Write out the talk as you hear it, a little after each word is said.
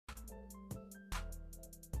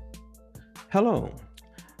Hello,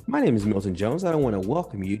 my name is Milton Jones. I want to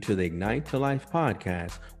welcome you to the Ignite to Life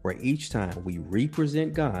podcast, where each time we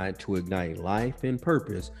represent God to ignite life and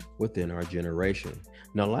purpose within our generation.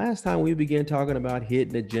 Now, last time we began talking about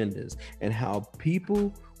hidden agendas and how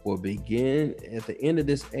people will begin at the end of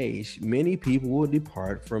this age, many people will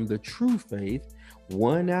depart from the true faith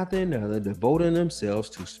one after another, devoting themselves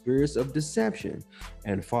to spirits of deception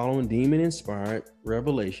and following demon inspired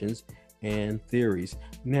revelations and theories.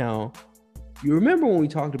 Now, you remember when we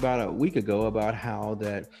talked about a week ago about how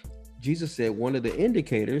that Jesus said one of the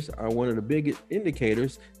indicators, or one of the biggest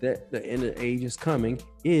indicators that the end of the age is coming,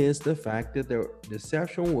 is the fact that the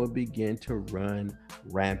deception will begin to run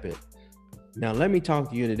rampant. Now, let me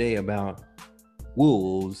talk to you today about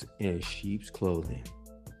wolves in sheep's clothing.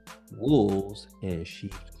 Wolves in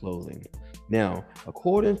sheep's clothing. Now,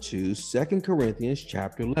 according to 2 Corinthians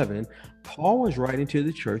chapter 11, Paul was writing to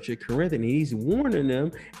the church at Corinth, and he's warning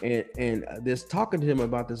them and this talking to them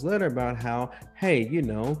about this letter about how, hey,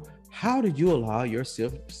 how did you allow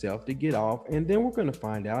yourself to get off? And then we're going to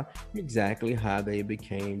find out exactly how they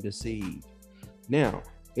became deceived. Now,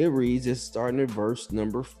 it reads, it's starting at verse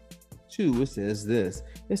number 2. It says this.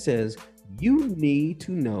 It says, "You need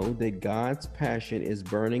to know that God's passion is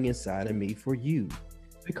burning inside of me for you,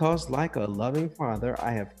 because like a loving father,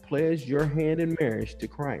 I have pledged your hand in marriage to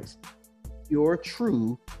Christ, your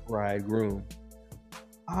true bridegroom.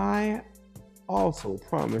 I also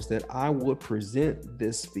promised that I would present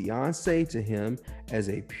this fiancé to him as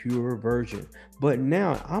a pure virgin. But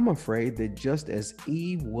now I'm afraid that just as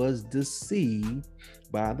Eve was deceived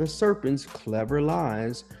by the serpent's clever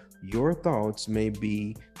lies, your thoughts may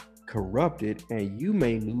be corrupted and you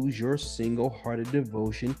may lose your single-hearted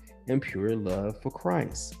devotion and pure love for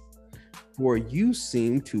Christ. For you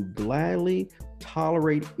seem to gladly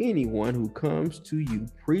tolerate anyone who comes to you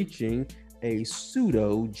preaching a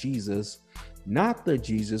pseudo Jesus, not the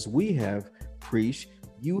Jesus we have preached.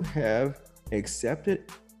 You have accepted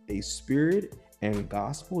a spirit and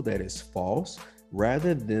gospel that is false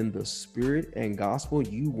rather than the spirit and gospel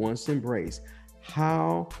you once embraced.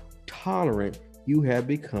 How tolerant you have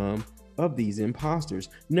become of these imposters."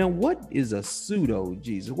 Now, what is a pseudo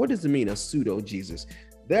Jesus? What does it mean, a pseudo Jesus?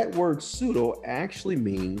 That word pseudo actually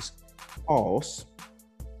means false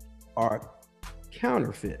or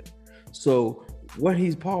counterfeit. So what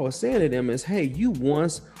Paul is saying to them is, hey, you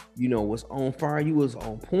once, was on fire, you was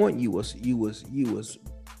on point, you was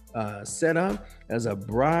set up as a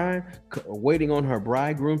bride waiting on her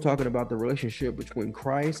bridegroom, talking about the relationship between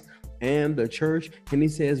Christ and the church. And he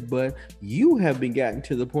says, but you have been gotten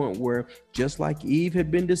to the point where just like Eve had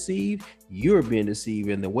been deceived, you're being deceived.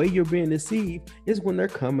 And the way you're being deceived is when they're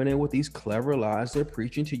coming in with these clever lies. They're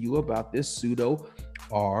preaching to you about this pseudo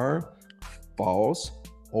or false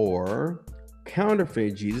or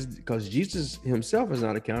counterfeit Jesus, because Jesus himself is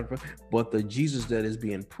not a counterfeit, but the Jesus that is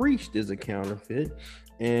being preached is a counterfeit.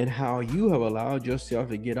 And how you have allowed yourself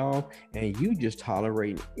to get off and you just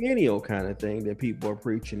tolerate any old kind of thing that people are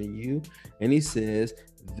preaching to you. And he says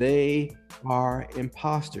they are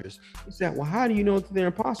imposters. He said, well, how do you know that they're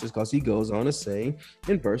imposters? Because he goes on to say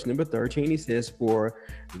in verse number 13, he says, for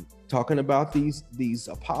talking about these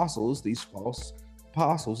apostles, these false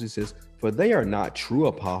apostles, he says, for they are not true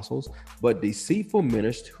apostles, but deceitful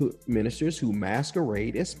ministers who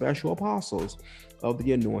masquerade as special apostles of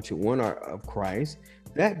the anointed one of Christ.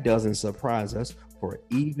 That doesn't surprise us, for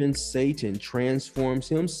even Satan transforms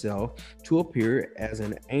himself to appear as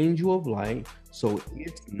an angel of light. So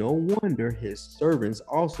it's no wonder his servants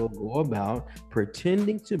also go about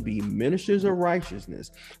pretending to be ministers of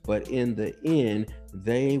righteousness, but in the end,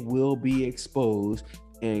 they will be exposed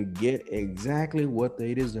and get exactly what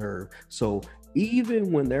they deserve. So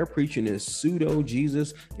even when they're preaching this pseudo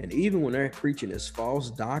Jesus, and even when they're preaching this false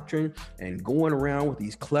doctrine and going around with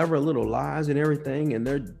these clever little lies and everything, and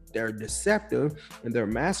they're deceptive and they're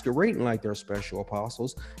masquerading like they're special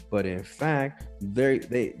apostles, but in fact,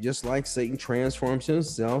 they just like Satan transforms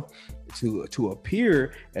himself to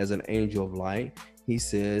appear as an angel of light. He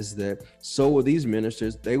says that so will these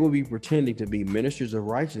ministers. They will be pretending to be ministers of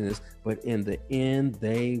righteousness, but in the end,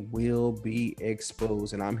 they will be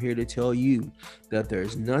exposed. And I'm here to tell you that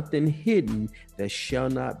there's nothing hidden that shall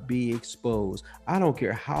not be exposed. I don't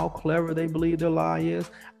care how clever they believe the lie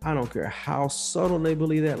is. I don't care how subtle they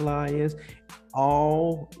believe that lie is.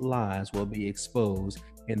 All lies will be exposed,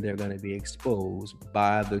 and they're going to be exposed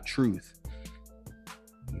by the truth.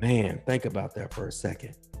 Man, think about that for a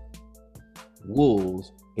second.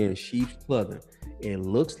 Wolves in sheep's clothing. It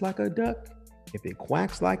looks like a duck. If it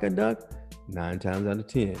quacks like a duck, 9 times out of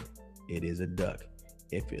 10, it is a duck.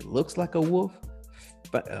 If it looks like a wolf,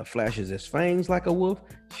 flashes its fangs like a wolf,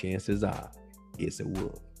 chances are Yes, it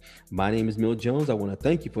would. My name is Mill Jones. I want to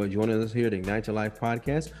thank you for joining us here at Ignite Your Life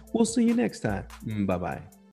podcast. We'll see you next time. Bye bye.